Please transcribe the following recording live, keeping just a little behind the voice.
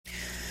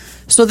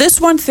So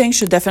this one thing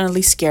should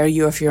definitely scare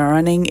you if you're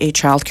running a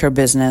childcare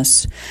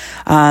business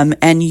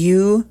and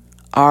you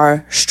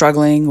are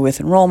struggling with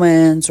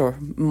enrollments or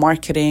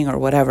marketing or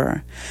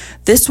whatever.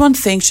 This one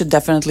thing should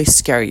definitely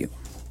scare you.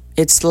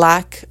 It's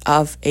lack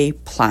of a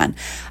plan.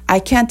 I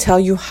can't tell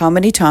you how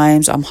many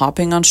times I'm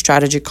hopping on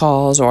strategy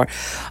calls or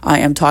I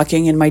am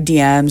talking in my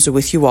DMs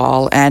with you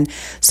all, and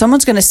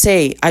someone's going to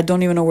say, I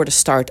don't even know where to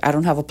start. I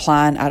don't have a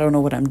plan. I don't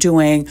know what I'm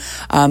doing.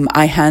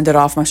 I handed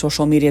off my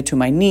social media to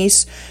my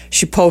niece.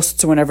 She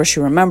posts whenever she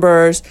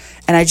remembers,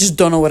 and I just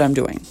don't know what I'm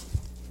doing.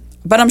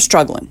 But I'm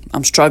struggling.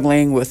 I'm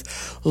struggling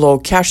with low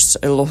cash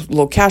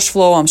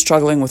flow. I'm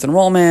struggling with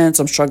enrollments.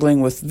 I'm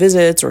struggling with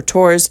visits or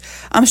tours.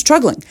 I'm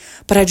struggling,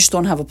 but I just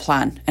don't have a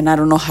plan, and I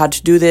don't know how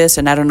to do this,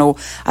 and I don't know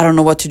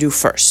what to do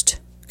first.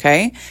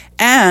 Okay?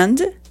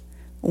 And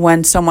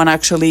when someone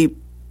actually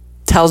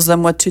tells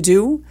them what to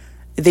do,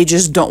 they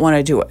just don't want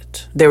to do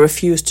it. They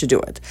refuse to do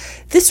it.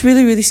 This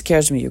really, really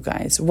scares me, you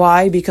guys.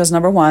 Why? Because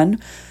number one,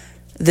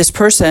 this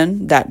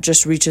person that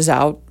just reaches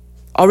out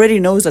already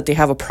knows that they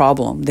have a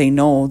problem. They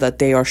know that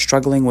they are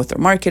struggling with their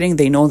marketing.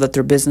 They know that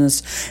their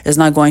business is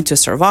not going to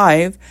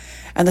survive.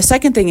 And the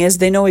second thing is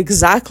they know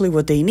exactly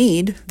what they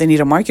need. They need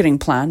a marketing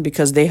plan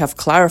because they have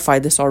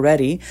clarified this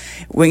already,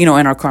 in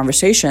our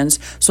conversations.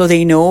 So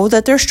they know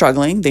that they're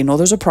struggling. They know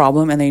there's a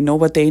problem and they know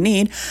what they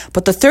need.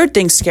 But the third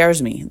thing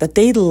scares me, that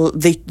they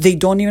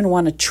don't even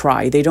want to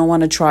try. They don't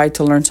want to try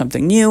to learn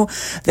something new.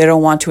 They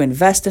don't want to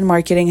invest in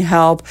marketing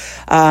help.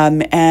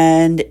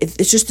 And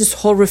it's just this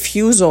whole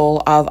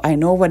refusal of, I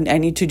know what I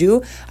need to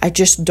do. I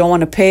just don't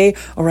want to pay,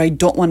 or I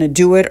don't want to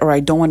do it, or I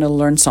don't want to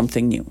learn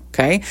something new.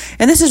 Okay.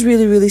 And this is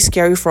really, really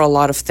scary for a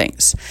lot of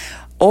things.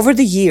 Over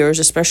the years,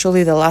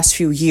 especially the last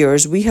few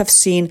years, we have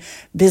seen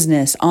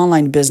business,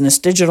 online business,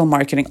 digital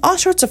marketing, all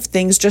sorts of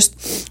things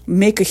just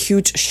make a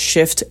huge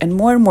shift, and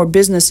more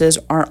businesses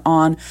are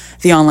on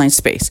the online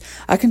space.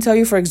 I can tell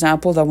you, for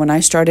example, that when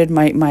I started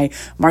my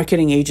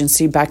marketing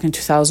agency back in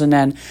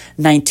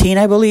 2019,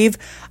 I believe,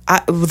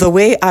 the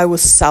way I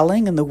was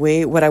selling and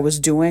what I was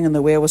doing and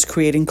the way I was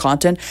creating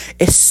content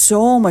is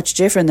so much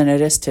different than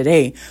it is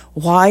today.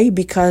 Why?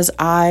 Because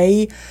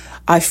I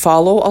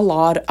follow a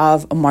lot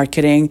of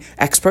marketing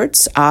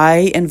experts.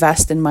 I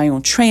invest in my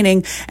own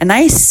training, and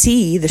I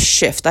see the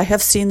shift. I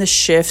have seen the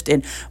shift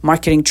in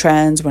marketing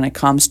trends when it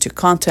comes to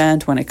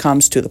content, when it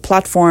comes to the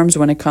platforms,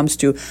 when it comes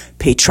to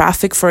paid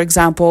traffic, for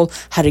example,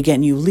 how to get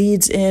new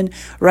leads in,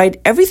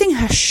 right? Everything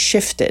has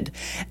shifted.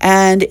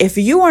 And if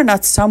you are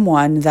not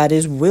someone that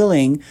is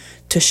willing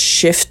to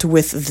shift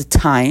with the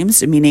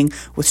times, meaning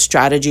with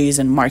strategies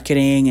and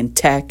marketing and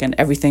tech and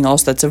everything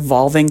else that's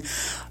evolving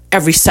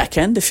every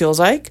second, it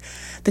feels like,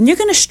 then you're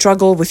going to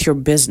struggle with your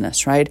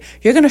business, right?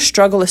 You're going to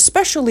struggle,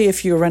 especially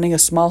if you're running a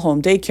small home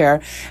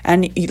daycare,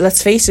 and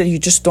let's face it, you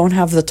just don't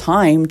have the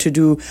time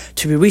to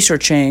be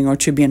researching or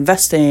to be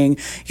investing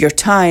your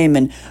time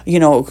and,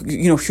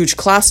 huge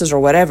classes or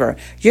whatever.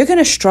 You're going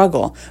to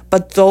struggle.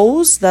 But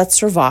those that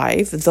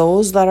survive,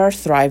 those that are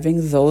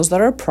thriving, those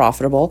that are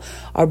profitable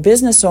are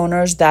business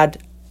owners that,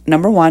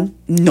 number one,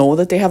 know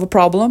that they have a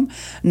problem.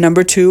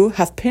 Number two,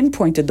 have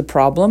pinpointed the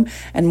problem.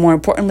 And more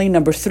importantly,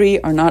 number three,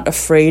 are not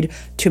afraid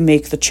to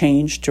make the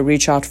change, to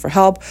reach out for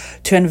help,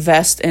 to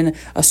invest in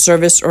a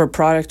service or a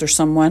product or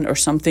someone or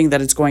something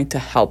that is going to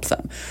help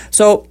them.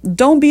 So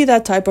don't be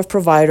that type of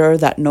provider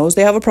that knows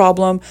they have a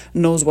problem,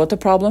 knows what the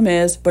problem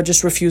is, but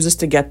just refuses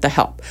to get the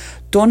help.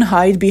 Don't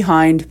hide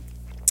behind,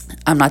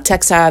 I'm not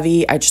tech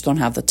savvy, I just don't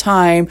have the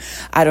time,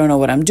 I don't know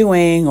what I'm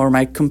doing, or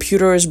my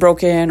computer is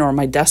broken, or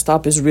my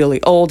desktop is really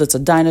old, it's a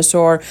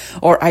dinosaur,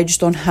 or I just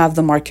don't have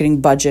the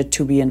marketing budget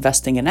to be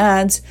investing in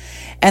ads.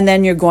 And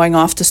then you're going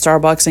off to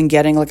Starbucks and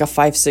getting like a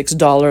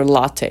 $5-6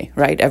 latte,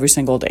 right, every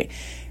single day.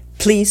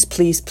 Please,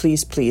 please,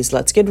 please, please,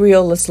 let's get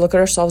real. Let's look at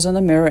ourselves in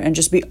the mirror and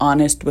just be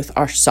honest with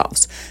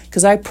ourselves.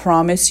 Because I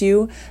promise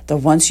you that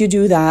once you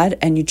do that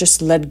and you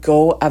just let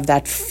go of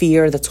that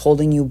fear that's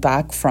holding you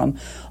back from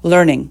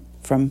learning,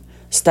 from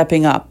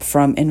stepping up,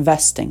 from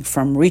investing,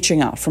 from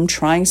reaching out, from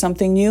trying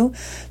something new,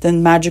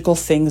 then magical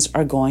things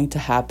are going to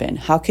happen.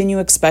 How can you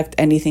expect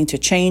anything to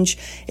change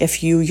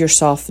if you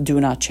yourself do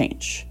not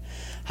change?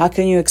 How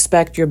can you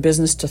expect your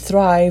business to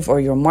thrive or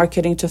your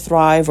marketing to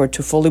thrive or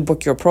to fully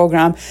book your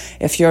program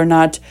if you're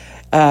not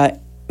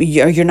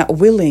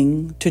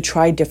willing to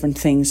try different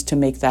things to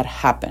make that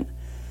happen?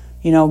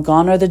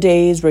 Gone are the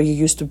days where you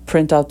used to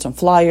print out some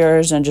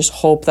flyers and just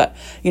hope that,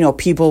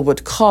 people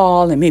would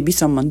call, and maybe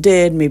someone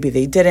did, maybe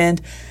they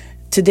didn't.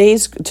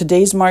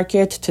 Today's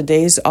market,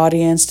 today's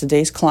audience,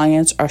 today's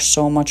clients are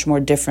so much more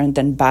different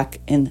than back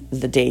in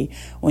the day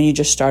when you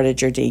just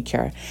started your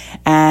daycare.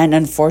 And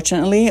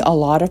unfortunately, a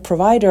lot of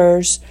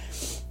providers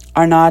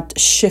are not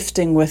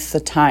shifting with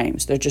the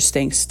times. They're just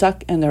staying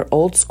stuck in their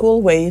old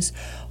school ways,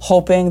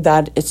 hoping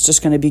that it's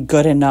just going to be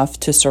good enough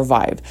to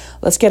survive.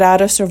 Let's get out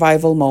of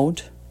survival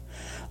mode.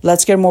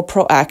 Let's get more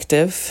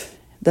proactive.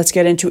 let's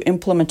get into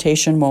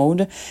implementation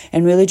mode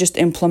and really just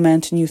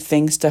implement new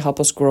things to help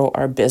us grow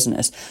our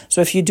business.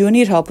 So if you do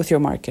need help with your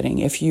marketing,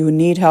 if you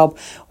need help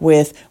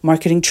with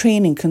marketing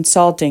training,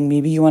 consulting,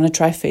 maybe you want to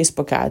try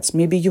Facebook ads,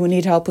 maybe you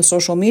need help with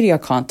social media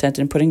content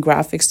and putting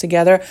graphics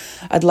together,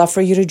 I'd love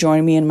for you to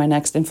join me in my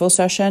next info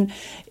session.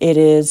 It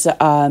is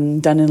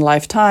done in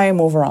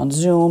lifetime over on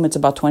Zoom. It's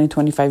about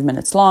 20-25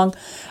 minutes long.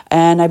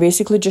 And I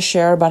basically just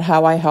share about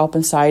how I help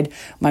inside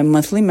my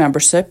monthly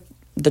membership,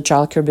 the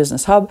Childcare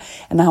Business Hub,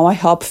 and how I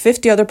help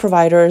 50 other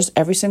providers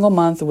every single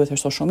month with their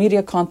social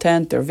media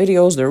content, their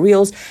videos, their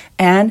reels,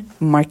 and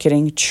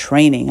marketing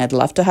training. I'd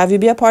love to have you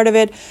be a part of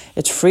it.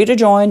 It's free to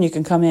join. You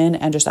can come in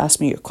and just ask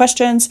me your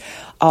questions.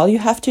 All you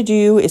have to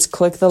do is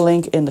click the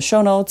link in the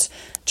show notes,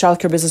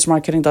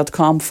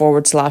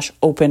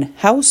 childcarebusinessmarketing.com/open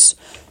house.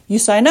 You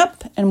sign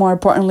up, and more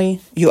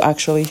importantly, you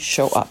actually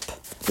show up.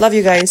 Love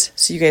you guys.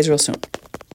 See you guys real soon.